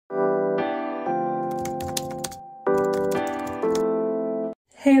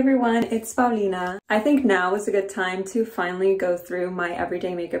Hey everyone, it's Paulina. I think now is a good time to finally go through my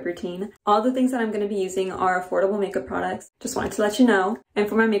everyday makeup routine. All the things that I'm going to be using are affordable makeup products. Just wanted to let you know. And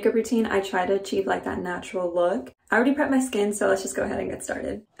for my makeup routine, I try to achieve like that natural look. I already prepped my skin, so let's just go ahead and get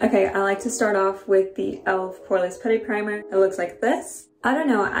started. Okay, I like to start off with the e.l.f. Poreless Putty Primer. It looks like this. I don't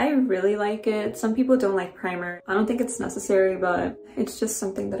know, I really like it. Some people don't like primer. I don't think it's necessary, but it's just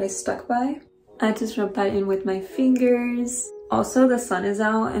something that I stuck by. I just rub that in with my fingers. Also, the sun is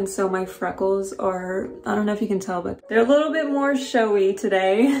out, and so my freckles are, I don't know if you can tell, but they're a little bit more showy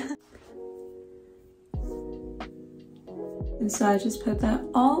today. And so I just put that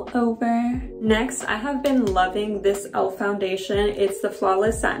all over. Next, I have been loving this e.l.f. foundation. It's the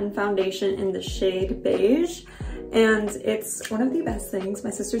Flawless Satin Foundation in the shade Beige. And it's one of the best things. My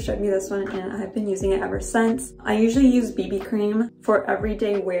sister showed me this one and I've been using it ever since. I usually use BB cream for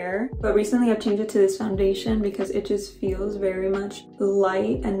everyday wear, but recently I've changed it to this foundation because it just feels very much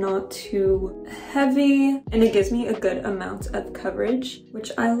light and not too heavy. And it gives me a good amount of coverage,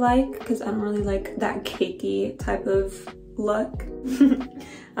 which I like because I don't really like that cakey type of look.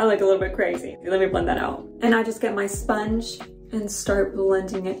 I like a little bit crazy. Let me blend that out. And I just get my sponge and start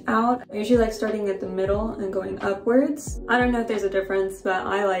blending it out. I usually like starting at the middle and going upwards. I don't know if there's a difference, but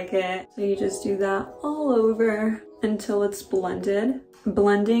I like it. So you just do that all over until it's blended.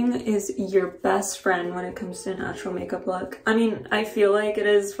 Blending is your best friend when it comes to a natural makeup look. I mean, I feel like it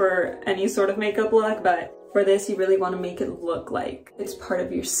is for any sort of makeup look, but for this, you really want to make it look like it's part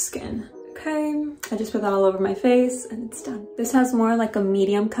of your skin. Okay, I just put that all over my face and it's done. This has more like a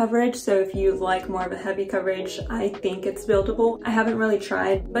medium coverage, so if you like more of a heavy coverage, I think it's buildable. I haven't really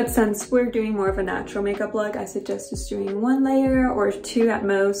tried, but since we're doing more of a natural makeup look, I suggest just doing 1 layer or 2 at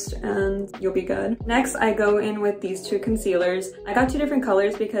most and you'll be good. Next, I go in with these 2 concealers. I got 2 different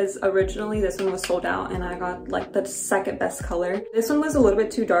colors because originally this one was sold out and I got like the second best color. This one was a little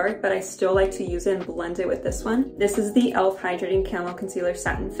bit too dark, but I still like to use it and blend it with this one. This is the e.l.f. Hydrating Camo Concealer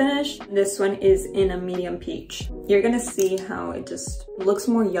Satin Finish. This one is in a medium peach. You're gonna see how it just looks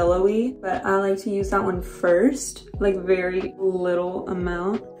more yellowy, but I like to use that one first, like very little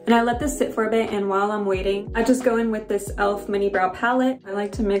amount. And I let this sit for a bit, and while I'm waiting, I just go in with this e.l.f. Mini Brow Palette. I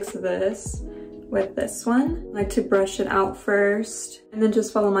like to mix this with this one. I like to brush it out first, and then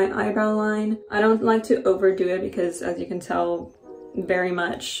just follow my eyebrow line. I don't like to overdo it because, as you can tell, very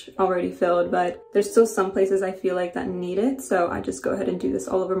much already filled, but there's still some places I feel like that need it, so I just go ahead and do this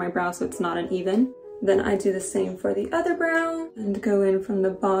all over my brow so it's not uneven. Then I do the same for the other brow and go in from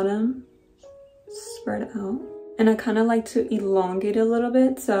the bottom, spread out. And I kind of like to elongate a little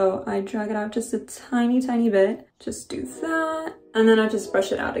bit, so I drag it out just a tiny bit. Just do that, and then I just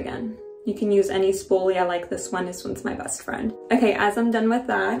brush it out again. You can use any spoolie. I like this one. This one's my best friend. Okay, as I'm done with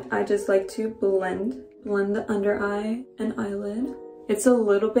that, I just like to blend the under eye and eyelid. It's a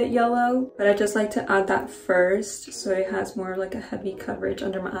little bit yellow, but I just like to add that first so it has more like a heavy coverage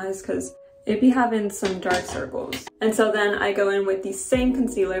under my eyes because it'd be having some dark circles. And so then I go in with the same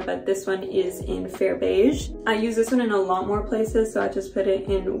concealer, but this one is in Fair Beige. I use this one in a lot more places, so I just put it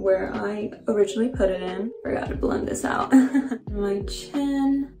in where I originally put it in. Forgot to blend this out. My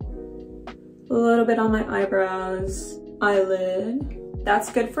chin, a little bit on my eyebrows, eyelid.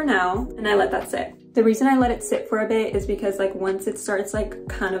 That's good for now, and I let that sit. The reason I let it sit for a bit is because like once it starts like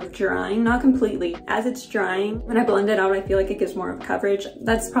kind of drying, not completely, as it's drying, when I blend it out, I feel like it gives more of coverage.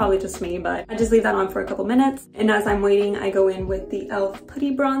 That's probably just me, but I just leave that on for a couple minutes. And as I'm waiting, I go in with the e.l.f.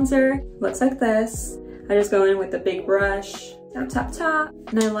 Putty Bronzer. Looks like this. I just go in with the big brush, tap.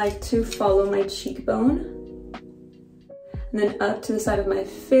 And I like to follow my cheekbone. And then up to the side of my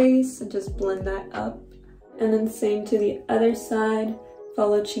face and just blend that up. And then same to the other side.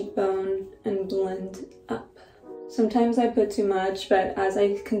 Follow cheekbone and blend up. Sometimes I put too much, but as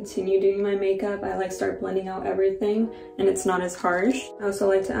I continue doing my makeup, I like start blending out everything and it's not as harsh. I also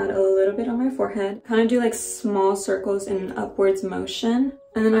like to add a little bit on my forehead. Kind of do like small circles in an upwards motion.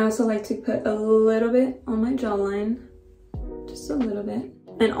 And then I also like to put a little bit on my jawline, just a little bit.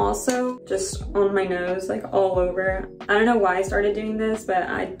 And also just on my nose, like all over. I don't know why I started doing this, but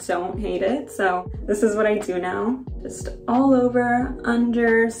I don't hate it. So this is what I do now. Just all over,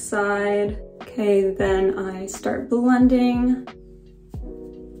 under, side. Okay, then I start blending.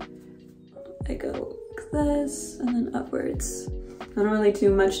 I go like this and then upwards. I don't really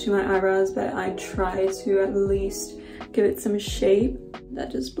do much to my eyebrows, but I try to at least give it some shape. That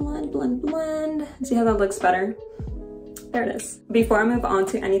just blend. See how that looks better? There it is. Before I move on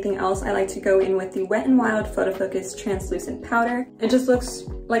to anything else, I like to go in with the Wet n Wild Photo Focus Translucent Powder. It just looks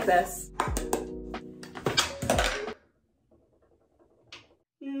like this.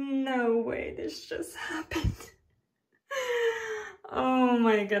 No way this just happened. Oh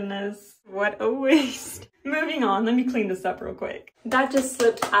my goodness, what a waste. Moving on, let me clean this up real quick. That just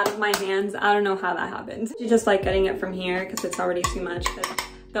slipped out of my hands. I don't know how that happened. You just like getting it from here because it's already too much. But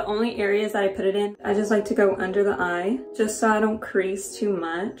the only areas that I put it in, I just like to go under the eye just so I don't crease too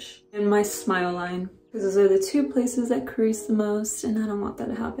much. And my smile line, because those are the two places that crease the most, and I don't want that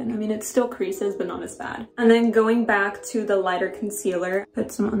to happen. I mean, it still creases, but not as bad. And then going back to the lighter concealer,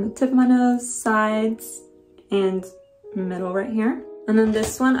 put some on the tip of my nose, sides, and middle right here. And then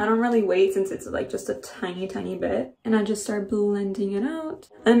this one, I don't really wait since it's like just a tiny, tiny bit. And I just start blending it out.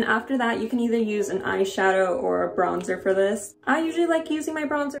 And after that, you can either use an eyeshadow or a bronzer for this. I usually like using my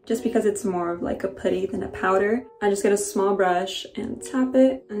bronzer just because it's more of like a putty than a powder. I just get a small brush and tap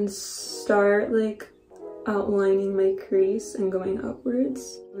it and start like outlining my crease and going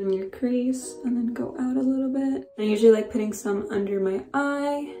upwards on your crease and then go out a little bit. I usually like putting some under my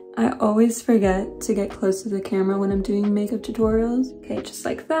eye. I always forget to get close to the camera when I'm doing makeup tutorials. Okay, just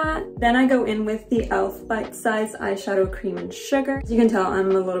like that. Then I go in with the e.l.f. Bite Size Eyeshadow Cream and Sugar. As you can tell,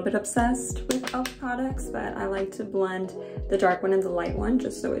 I'm a little bit obsessed with e.l.f. products, but I like to blend the dark one and the light one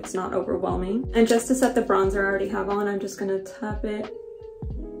just so it's not overwhelming. And just to set the bronzer I already have on, I'm just gonna tap it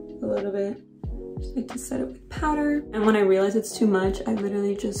a little bit. Just like to set it with powder. And when I realize it's too much, I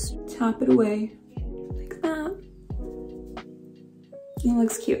literally just tap it away like that. It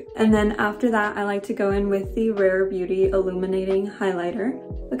looks cute. And then after that, I like to go in with the Rare Beauty Illuminating Highlighter.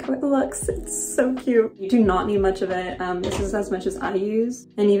 Look how it looks, it's so cute. You do not need much of it. This is as much as I use.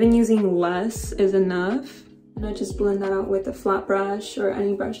 And even using less is enough. And I just blend that out with a flat brush or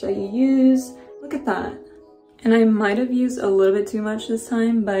any brush that you use. Look at that. And I might have used a little bit too much this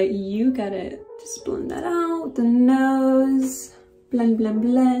time, but you get it. Just blend that out, the nose, blend, blend,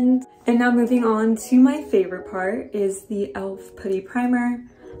 blend. And now moving on to my favorite part is the e.l.f. Putty Primer.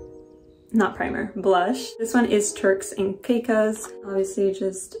 Not primer, blush. This one is Turks and Caicos. Obviously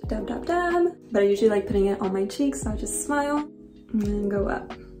just dab, dab, dab. But I usually like putting it on my cheeks, so I just smile and then go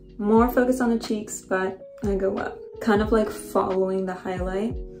up. More focus on the cheeks, but I go up. Kind of like following the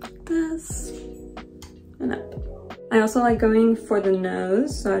highlight, like this, and up. I also like going for the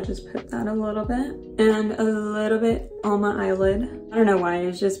nose, so I just put that a little bit and a little bit on my eyelid. I don't know why,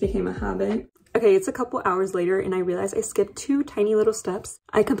 it just became a habit. Okay, it's a couple hours later and I realized I skipped two tiny little steps.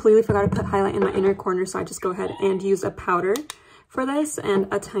 I completely forgot to put highlight in my inner corner, so I just go ahead and use a powder for this and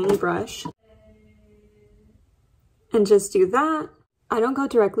a tiny brush. And just do that. I don't go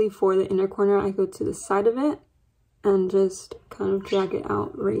directly for the inner corner, I go to the side of it and just kind of drag it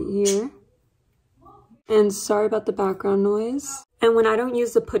out right here. And sorry about the background noise. And when I don't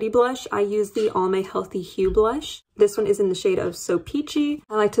use the putty blush, I use the Almay Healthy Hue blush. This one is in the shade of So Peachy.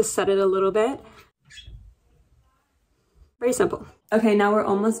 I like to set it a little bit. Very simple. Okay, now we're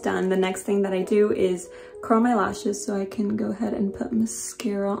almost done. The next thing that I do is curl my lashes so I can go ahead and put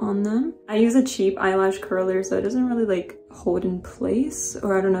mascara on them. I use a cheap eyelash curler, so it doesn't really like hold in place,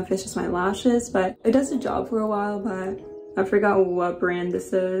 or I don't know if it's just my lashes, but it does the job for a while, but I forgot what brand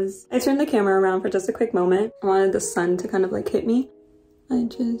this is. I turned the camera around for just a quick moment. I wanted the sun to kind of like hit me. I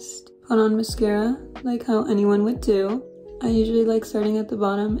just put on mascara like how anyone would do. I usually like starting at the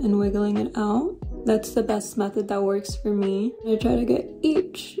bottom and wiggling it out. That's the best method that works for me. I try to get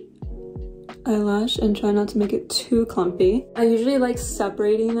each eyelash and try not to make it too clumpy. I usually like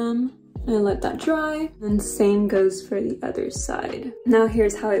separating them and let that dry, and same goes for the other side. Now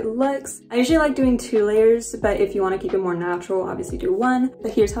here's how it looks. I usually like doing 2 layers, but if you want to keep it more natural, obviously do 1,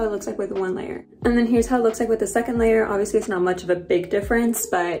 but here's how it looks like with 1 layer. And then here's how it looks like with the second layer. Obviously it's not much of a big difference,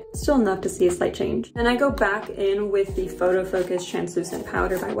 but still enough to see a slight change. Then I go back in with the Photo Focus Translucent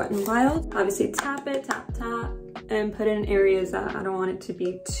Powder by Wet n Wild. Obviously tap it, tap, tap, and put it in areas that I don't want it to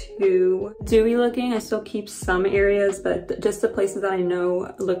be too dewy looking. I still keep some areas, but just the places that I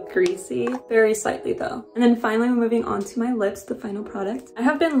know look greasy, very slightly though. And then finally, we're moving on to my lips, the final product. I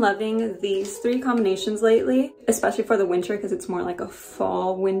have been loving these 3 combinations lately, especially for the winter because it's more like a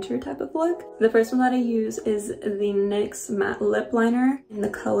fall winter type of look. The first one that I use is the NYX Matte Lip Liner in the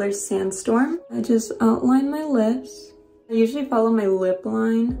color Sandstorm. I just outline my lips. I usually follow my lip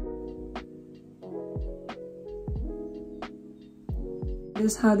line.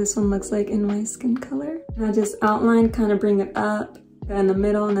 This is how this one looks like in my skin color. And I just outline, kind of bring it up in the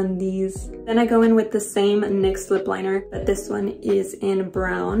middle, and then these. Then I go in with the same NYX lip liner, but this one is in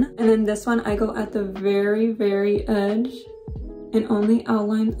brown. And then this one I go at the very, very edge and only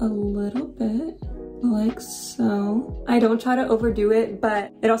outline a little bit, like so. I don't try to overdo it,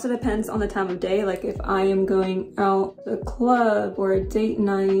 but it also depends on the time of day. Like if I am going out to a club or a date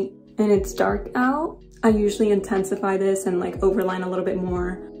night and it's dark out, I usually intensify this and like overline a little bit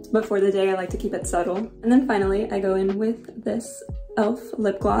more. But for the day, I like to keep it subtle. And then finally, I go in with this e.l.f.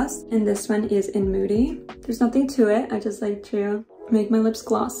 lip gloss, and this one is in Moody. There's nothing to it. I just like to make my lips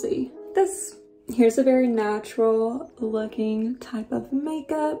glossy. Here's a very natural looking type of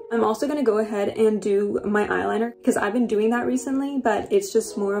makeup. I'm also gonna go ahead and do my eyeliner because I've been doing that recently, but it's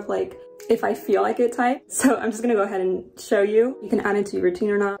just more of like if I feel like it type. So I'm just gonna go ahead and show you. You can add it to your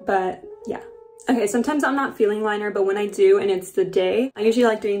routine or not, but yeah. Okay, sometimes I'm not feeling liner, but when I do and it's the day, I usually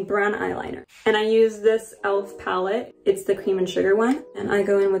like doing brown eyeliner. And I use this e.l.f. palette. It's the cream and sugar one. And I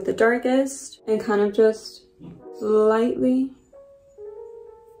go in with the darkest and kind of just lightly,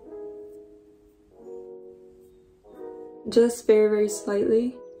 just very, very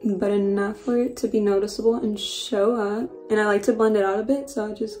slightly, but enough for it to be noticeable and show up. And I like to blend it out a bit,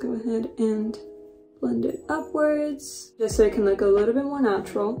 so I just go ahead and blend it upwards just so it can look a little bit more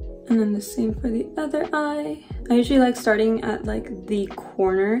natural. And then the same for the other eye. I usually like starting at like the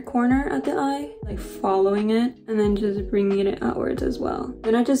corner at the eye, like following it, and then just bringing it outwards as well.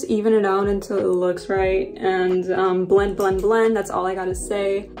 Then I just even it out until it looks right, and blend, blend, blend. That's all I gotta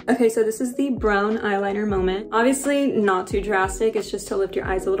say. Okay, so this is the brown eyeliner moment. Obviously not too drastic, it's just to lift your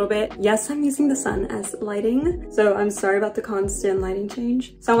eyes a little bit. Yes, I'm using the sun as lighting, so I'm sorry about the constant lighting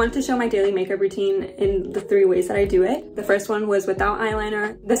change. So I wanted to show my daily makeup routine in the 3 ways that I do it. The first one was without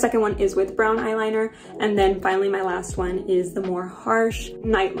eyeliner, the second one is with brown eyeliner, and then finally my last one is the more harsh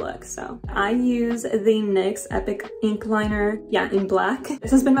night look. So I use the NYX Epic Ink Liner, yeah, in black.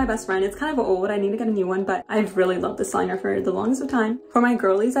 This has been my best friend. It's kind of old, I need to get a new one, but I've really loved this liner for the longest of time. For my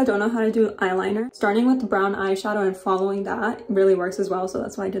girlies, I don't know how to do eyeliner. Starting with the brown eyeshadow and following that really works as well, so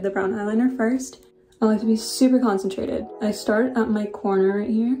that's why I did the brown eyeliner first. I like to be super concentrated. I start at my corner right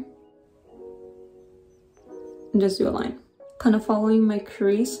here and just do a line. Kind of following my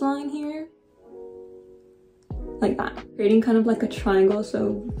crease line here, like that. Creating kind of like a triangle,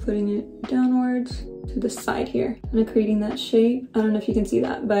 so putting it downwards to the side here. Kind of creating that shape. I don't know if you can see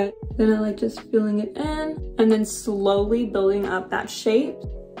that, but then I like just filling it in and then slowly building up that shape.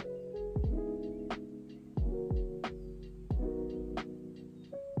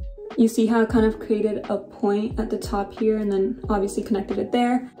 You see how I kind of created a point at the top here and then obviously connected it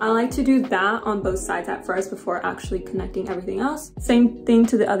there. I like to do that on both sides at first before actually connecting everything else. Same thing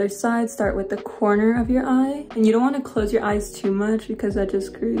to the other side. Start with the corner of your eye. And you don't want to close your eyes too much because that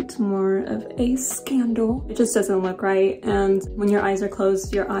just creates more of a scandal. It just doesn't look right. And when your eyes are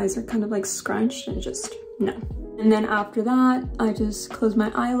closed, your eyes are kind of like scrunched and just no. And then after that, I just close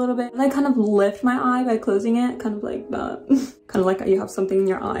my eye a little bit. And I kind of lift my eye by closing it, kind of like that. Kind of like you have something in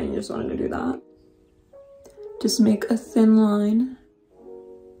your eye and you just wanted to do that. Just make a thin line.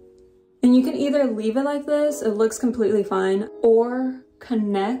 And you can either leave it like this, it looks completely fine, or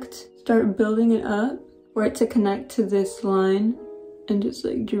connect, start building it up for it to connect to this line and just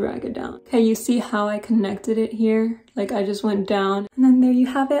like drag it down. Okay, you see how I connected it here? Like I just went down and then there you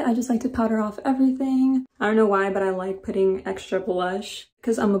have it. I just like to powder off everything. I don't know why, but I like putting extra blush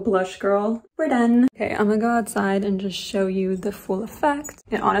because I'm a blush girl. We're done. Okay, I'm gonna go outside and just show you the full effect.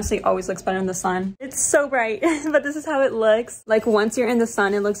 It honestly always looks better in the sun. It's so bright, but this is how it looks. Like once you're in the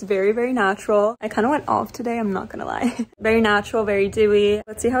sun, it looks very, very natural. I kind of went off today, I'm not gonna lie. Very natural, very dewy.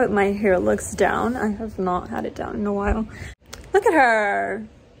 Let's see how my hair looks down. I have not had it down in a while. Look at her.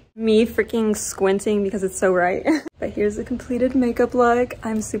 Me freaking squinting because it's so bright. But here's the completed makeup look.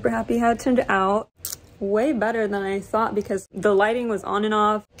 I'm super happy how it turned out. Way better than I thought because the lighting was on and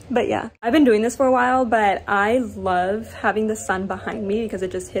off. But yeah, I've been doing this for a while, but I love having the sun behind me because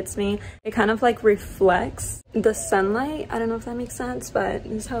it just hits me. It kind of like reflects the sunlight. I don't know if that makes sense, but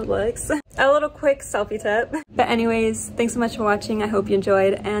this is how it looks. A little quick selfie tip. But anyways, thanks so much for watching. I hope you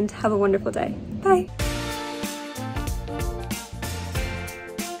enjoyed and have a wonderful day. Bye.